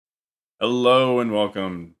Hello and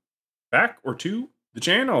welcome back or to the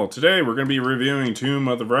channel. Today we're going to be reviewing Tomb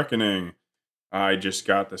of the Reckoning. I just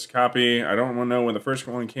got this copy. I don't know when the first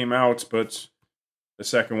one came out, but the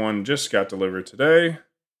second one just got delivered today.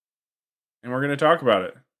 And we're going to talk about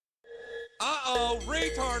it. Uh-oh,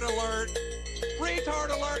 retard alert!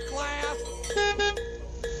 Retard alert, class!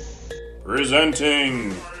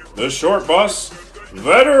 Presenting the Short Bus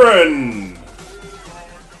Veteran.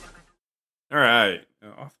 All right.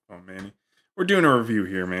 Oh, Manny. We're doing a review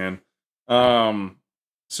here, man.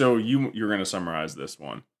 So you're going to summarize this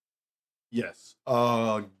one. Yes.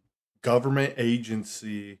 Government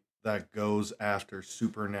agency that goes after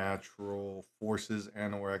supernatural forces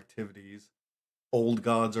and or activities. Old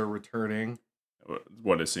gods are returning.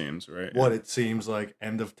 What it seems, right? What it seems like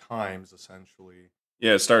end of times, essentially.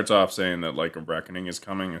 Yeah, it starts off saying that like a reckoning is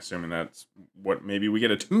coming, assuming that's what maybe we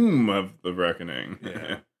get a tomb of the reckoning.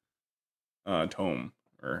 Yeah. Tome,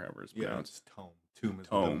 or however it's Yeah, pronounced. it's Tome. Tomb is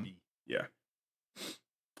Tome. with a B. Yeah.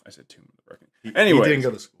 I said tomb of the reckoning. He Anyway. didn't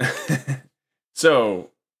go to school. So,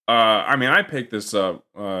 I picked this up,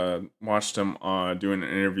 watched him doing an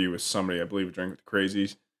interview with somebody, I believe, Drink with the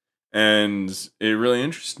Crazies. And it really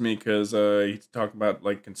interested me because he talked about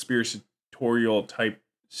like conspiratorial type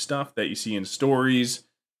stuff that you see in stories.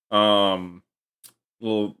 Little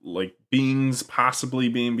like beings possibly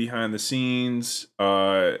being behind the scenes.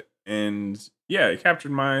 And yeah, it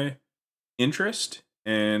captured my interest.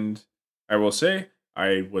 And I will say,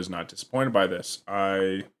 I was not disappointed by this.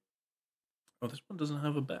 Oh, this one doesn't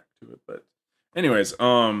have a back to it, but anyways,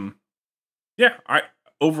 yeah,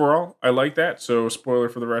 overall I like that. So spoiler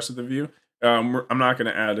for the rest of the view. I'm not going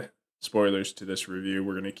to add spoilers to this review.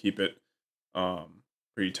 We're going to keep it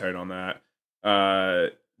pretty tight on that.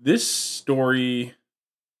 This story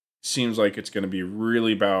seems like it's going to be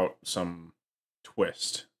really about some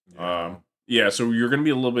twist. Yeah, so you're going to be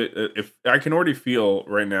a little bit. If I can already feel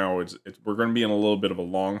right now, we're going to be in a little bit of a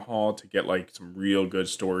long haul to get like some real good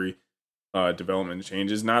story development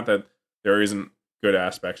changes. Not that there isn't good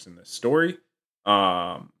aspects in this story.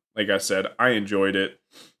 Like I said, I enjoyed it.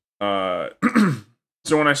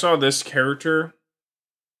 So when I saw this character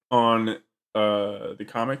on the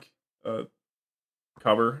comic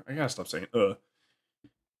cover, I gotta stop saying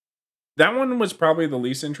that one was probably the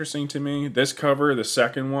least interesting to me. This cover, the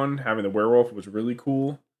second one, having the werewolf, was really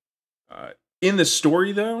cool. In the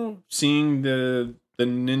story, though, seeing the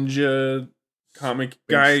ninja comic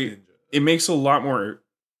guy, Ninja. it makes a lot more.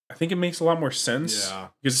 I think it makes a lot more sense. Yeah.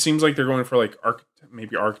 Because it seems like they're going for like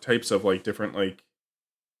maybe archetypes of like different like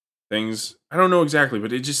things. I don't know exactly,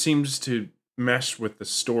 but it just seems to mesh with the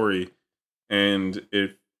story, and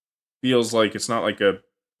it feels like it's not like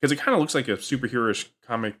because it kind of looks like a superhero-ish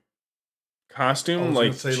comic costume,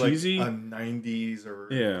 like cheesy, like a 90s or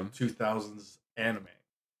 2000s anime.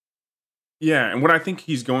 Yeah, and what I think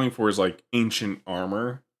he's going for is like ancient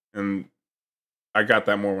armor, and I got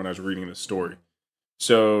that more when I was reading the story.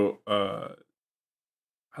 So I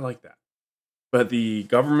like that. But the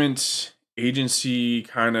government agency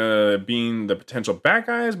kind of being the potential bad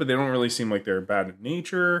guys, but they don't really seem like they're bad in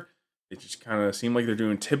nature. They just kind of seem like they're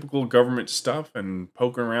doing typical government stuff and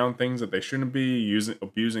poking around things that they shouldn't be,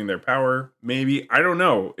 abusing their power. Maybe, I don't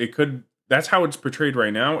know. It could. That's how it's portrayed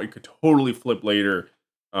right now. It could totally flip later.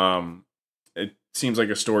 It seems like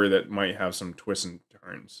a story that might have some twists and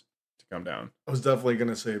turns to come down. I was definitely going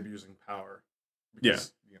to say abusing power.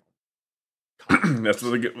 Because, that's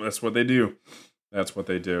what they get. That's what they do. That's what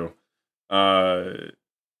they do. Gotta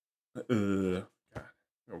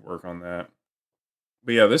work on that.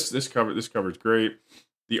 But yeah, this cover is great.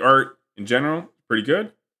 The art in general pretty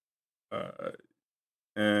good.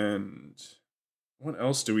 And what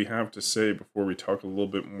else do we have to say before we talk a little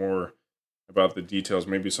bit more about the details?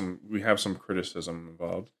 Maybe we have some criticism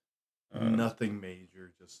involved. Nothing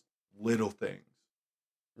major, just little things.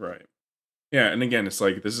 Right. Yeah, and again, it's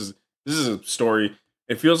like this is a story.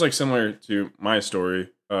 It feels like similar to my story,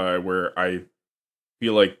 where I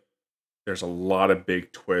feel like there's a lot of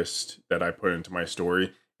big twists that I put into my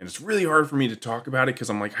story, and it's really hard for me to talk about it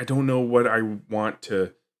because I'm like, I don't know what I want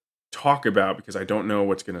to talk about because I don't know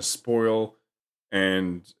what's going to spoil,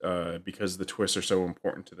 and because the twists are so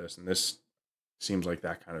important to this, and this seems like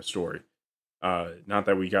that kind of story. Not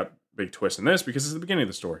that we got big twists in this because it's the beginning of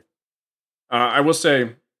the story. I will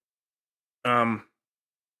say, after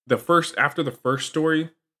the first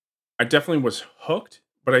story, I definitely was hooked,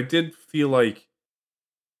 but I did feel like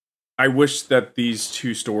I wish that these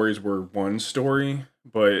two stories were one story,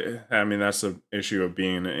 but I mean, that's the issue of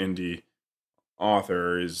being an indie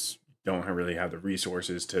author is you don't really have the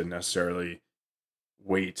resources to necessarily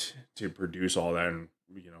wait to produce all that and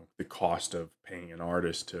the cost of paying an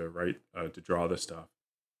artist to write to draw this stuff.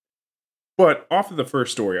 But off of the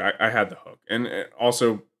first story, I had the hook, and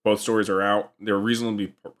also both stories are out. They're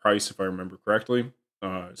reasonably priced, if I remember correctly.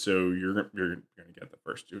 So you're gonna get the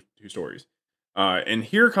first two stories. And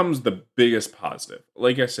here comes the biggest positive.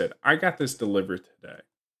 Like I said, I got this delivered today.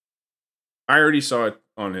 I already saw it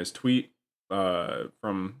on his tweet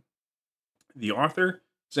from the author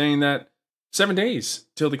saying that 7 days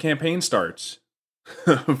till the campaign starts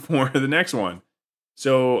for the next one.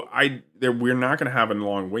 So we're not going to have a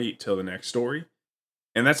long wait till the next story,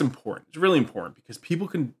 and that's important. It's really important because people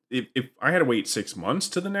can. If I had to wait 6 months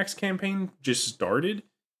till the next campaign just started,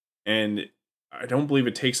 and I don't believe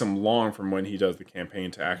it takes him long from when he does the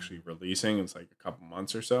campaign to actually releasing. It's like a couple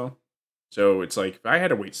months or so. So it's like if I had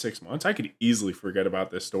to wait 6 months, I could easily forget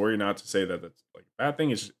about this story. Not to say that that's like a bad thing.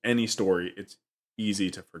 It's just any story. It's easy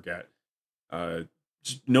to forget.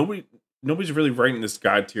 Just nobody's really writing this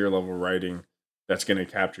god tier level writing that's going to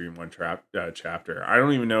capture you in one chapter. I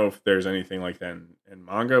don't even know if there's anything like that in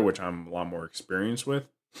manga, which I'm a lot more experienced with.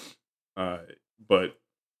 But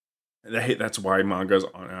that's why manga's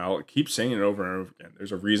on. I'll keep saying it over and over again.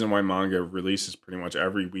 There's a reason why manga releases pretty much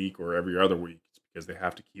every week or every other week. It's because they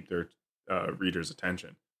have to keep their readers'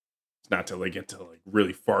 attention. It's not till they get to like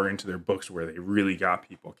really far into their books where they really got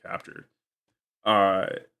people captured.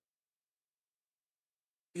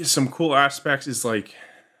 Some cool aspects is like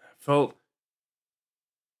felt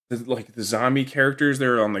like the zombie characters that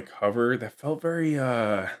are on the cover that felt very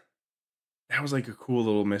that was like a cool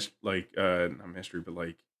little not mystery but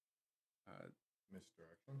like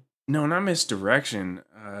Misdirection. no, not misdirection.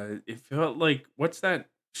 It felt like what's that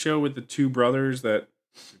show with the two brothers that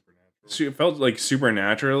Supernatural. it felt like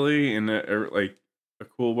supernaturally in like a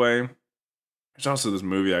cool way. There's also this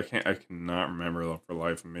movie I cannot remember for the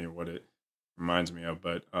life of me what it reminds me of,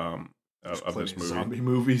 but of this movie. Zombie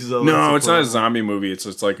movies though. No, it's not a zombie movie.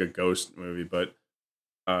 It's like a ghost movie, but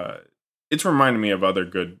it's reminding me of other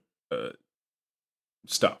good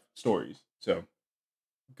stories. So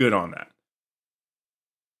good on that.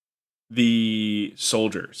 The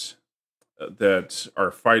soldiers that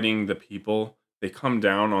are fighting the people, they come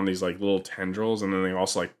down on these like little tendrils, and then they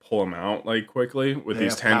also like pull them out like quickly with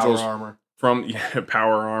these tendrils power armor. from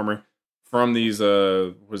power armor from these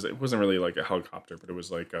it wasn't really like a helicopter, but it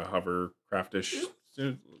was like a hovercraftish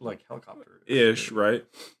Like helicopter ish, right?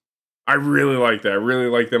 I really like that. I really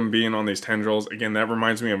like them being on these tendrils. Again, that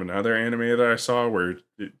reminds me of another anime that I saw where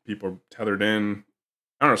people tethered in.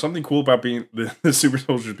 I don't know, something cool about being the super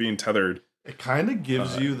soldiers being tethered. It kind of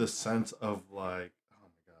gives you the sense of like, oh my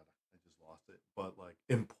god, I just lost it, but like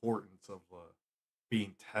importance of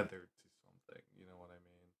being tethered to something. You know what I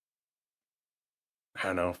mean? I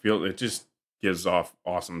don't know. It just gives off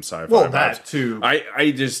awesome sci-fi Well, vibes. that too.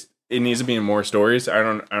 I just it needs to be in more stories. I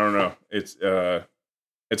don't know. It's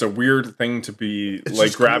a weird thing to be It's like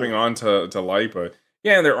just grabbing cool. onto light, but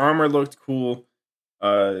yeah, their armor looked cool.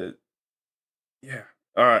 Yeah.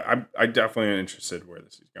 I definitely am interested where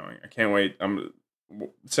this is going. I can't wait.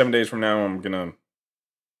 7 days from now I'm gonna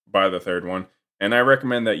buy the third one, and I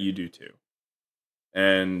recommend that you do too.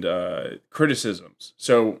 And criticisms.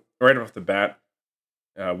 So right off the bat,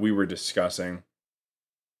 we were discussing,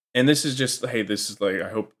 and this is just hey, this is like I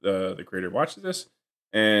hope the creator watches this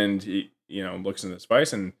and he looks in this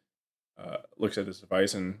device and looks at this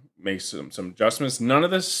device and makes some adjustments. None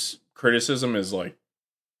of this criticism is like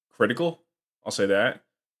critical. I'll say that.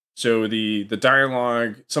 So the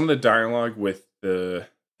dialogue, some of the dialogue with the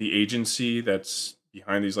agency that's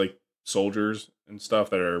behind these like soldiers and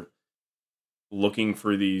stuff that are looking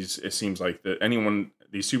for these, it seems like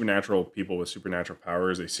these supernatural people with supernatural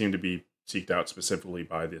powers, they seem to be seeked out specifically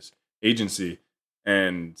by this agency,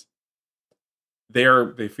 and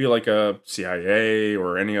they feel like a CIA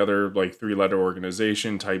or any other like 3-letter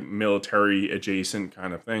organization type military adjacent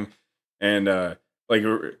kind of thing. And like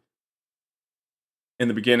in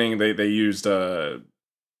the beginning they used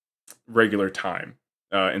regular time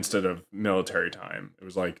instead of military time. It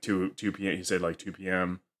was like 2 p.m. He said like 2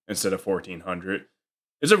 p.m. instead of 1400.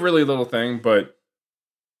 It's a really little thing, but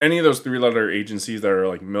any of those 3-letter agencies that are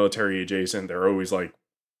like military adjacent, they're always like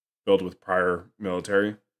filled with prior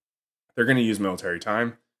military. They're going to use military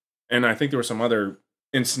time. And I think there were some other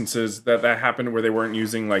instances that happened where they weren't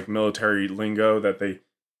using like military lingo that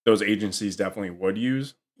those agencies definitely would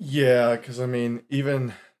use. Yeah, because I mean,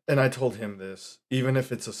 and I told him this, even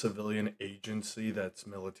if it's a civilian agency that's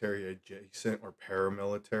military adjacent or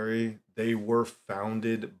paramilitary, they were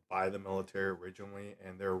founded by the military originally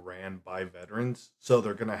and they're ran by veterans. So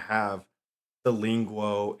they're going to have the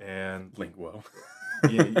lingo and Linguo.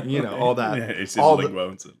 all that. Yeah, it's all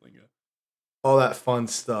linguo instead of lingo. all that fun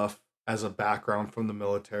stuff as a background from the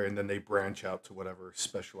military, and then they branch out to whatever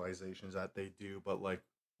specializations that they do. But like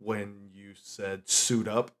when you said Suit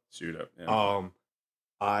up. Yeah. um,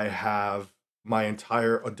 I have my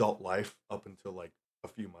entire adult life up until like a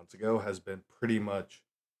few months ago has been pretty much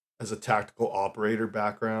as a tactical operator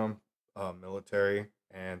background, military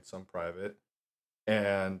and some private.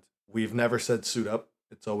 And we've never said suit up.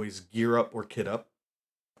 It's always gear up or kit up.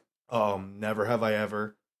 Never have I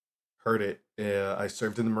ever heard it. I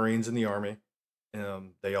served in the Marines and the Army.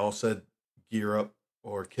 They all said gear up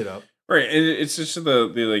or kit up. Right, and it's just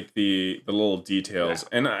the little details,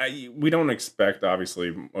 Yeah. and we don't expect,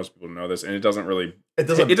 obviously most people know this, and it doesn't really It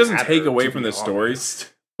doesn't take matter, away to from be the story,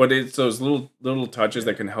 honest. but it's those little touches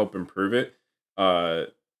that can help improve it. Uh,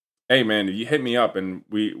 hey man, if you hit me up, and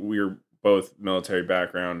we're both military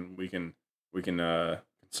background, we can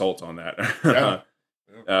consult on that. Yeah.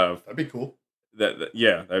 uh, That'd be cool.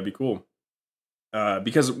 yeah, that'd be cool.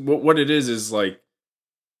 Because what it is like,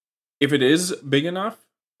 if it is big enough,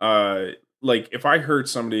 like if I heard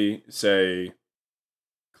somebody say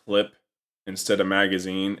clip instead of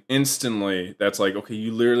magazine, instantly that's like, okay,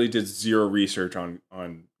 you literally did zero research on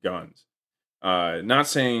guns. Not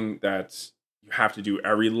saying that you have to do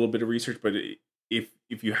every little bit of research, but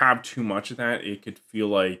if you have too much of that, it could feel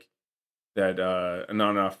like that not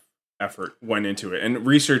enough effort went into it, and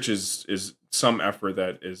research is some effort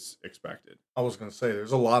that is expected. I was gonna say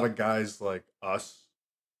there's a lot of guys like us,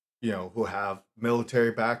 who have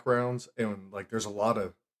military backgrounds, and like there's a lot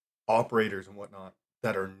of operators and whatnot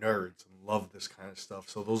that are nerds and love this kind of stuff.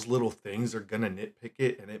 So those little things are gonna nitpick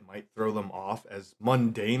it, and it might throw them off. As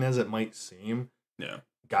mundane as it might seem, Yeah.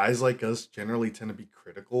 guys like us generally tend to be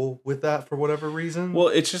critical with that for whatever reason. Well,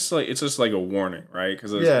 it's just like a warning, right?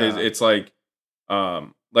 Because Yeah. it's like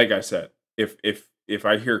I said, if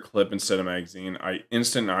I hear clip instead of magazine, I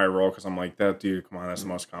instant eye roll because I'm like, that dude, come on, that's the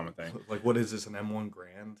most common thing. Like, what is this, an M1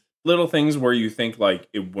 Grand? Little things where you think like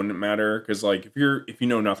it wouldn't matter, because like if you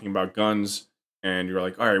know nothing about guns and you're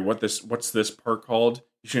like, all right, what's this part called?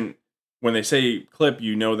 You shouldn't, when they say clip,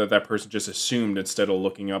 you know that person just assumed instead of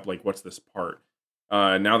looking up like what's this part.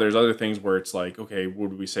 Now there's other things where it's like, okay,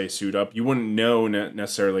 would we say suit up? You wouldn't know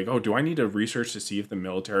necessarily like, oh, do I need to research to see if the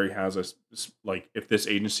military has like if this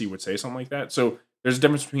agency would say something like that? So there's a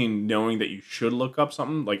difference between knowing that you should look up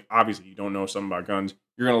something. Like obviously you don't know something about guns,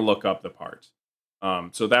 you're gonna look up the parts.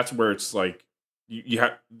 So that's where it's like you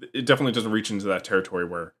have, it definitely doesn't reach into that territory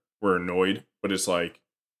where we're annoyed, but it's like,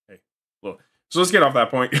 hey, well, so let's get off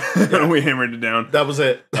that point. Yeah. We hammered it down. That was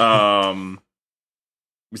it.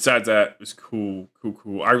 Besides that, it was cool.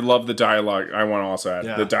 I love the dialogue. I want to also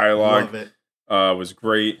add the dialogue Love it. was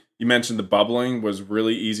great. You mentioned the bubbling was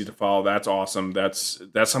really easy to follow. That's awesome. That's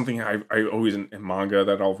something I always in manga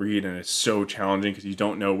that I'll read, and it's so challenging because you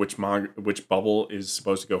don't know which bubble is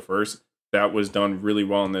supposed to go first. That was done really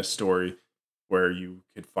well in this story, where you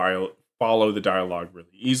could follow the dialogue really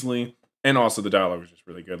easily, and also the dialogue was just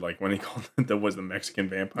really good. Like when he called that was the Mexican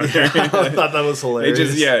vampire. Yeah, I thought that was hilarious.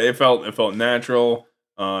 It felt natural.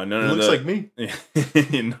 None It of looks like me.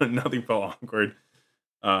 nothing felt awkward.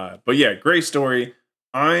 But yeah, great story.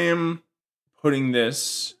 I am putting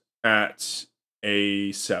this at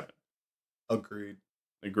a 7. Agreed.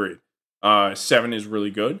 7 is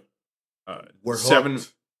really good. We're 7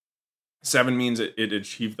 hooked. 7 means it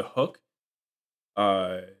achieved the hook.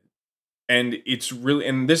 And it's really,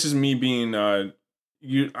 and this is me being I'm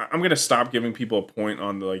gonna stop giving people a point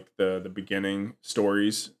on the beginning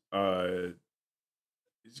stories.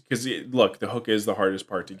 Because look, the hook is the hardest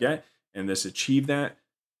part to get, and this achieved that.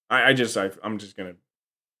 I'm just gonna,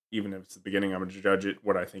 even if it's the beginning, I'm gonna judge it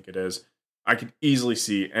what I think it is. I could easily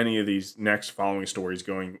see any of these next following stories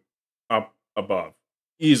going up above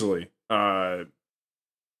easily. Yeah,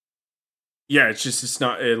 it's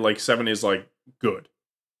not like 7 is like good.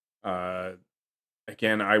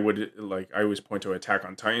 Again, I always point to Attack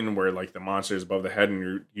on Titan, where like the monster is above the head,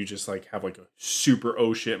 and you just like have like a super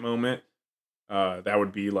oh shit moment. That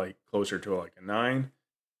would be like closer to like a 9.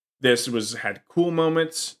 This had cool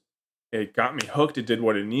moments. It got me hooked. It did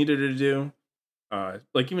what it needed to do.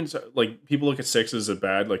 Like even like people look at 6 as a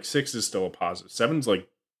bad. Like 6 is still a positive. 7's like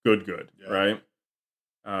good, yeah.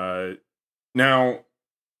 Right? Now,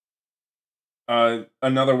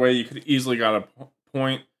 another way you could easily got a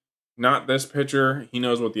point. Not this picture. He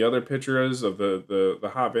knows what the other picture is of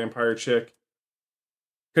the hot vampire chick.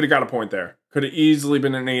 Could have got a point there. Could have easily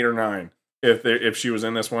been an 8 or 9 if she was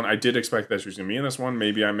in this one. I did expect that she was gonna be in this one.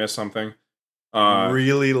 Maybe I missed something.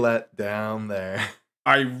 Really let down there.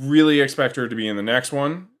 I really expect her to be in the next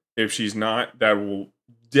one. If she's not, that will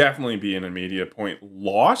definitely be an immediate point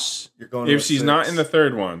loss. You're going if she's not in the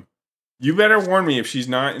third one, You better warn me if she's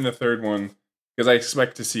not in the third one, because I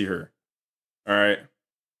expect to see her. All right.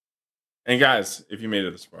 And guys, if you made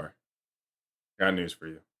it this far, got news for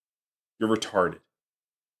you. You're retarded.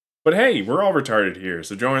 But hey, we're all retarded here.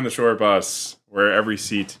 So join the short bus where every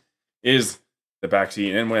seat is the back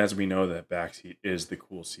seat. And as we know, that back seat is the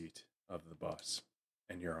cool seat of the bus.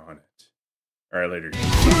 And you're on it. All right, later.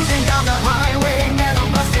 Cruising down the highway, never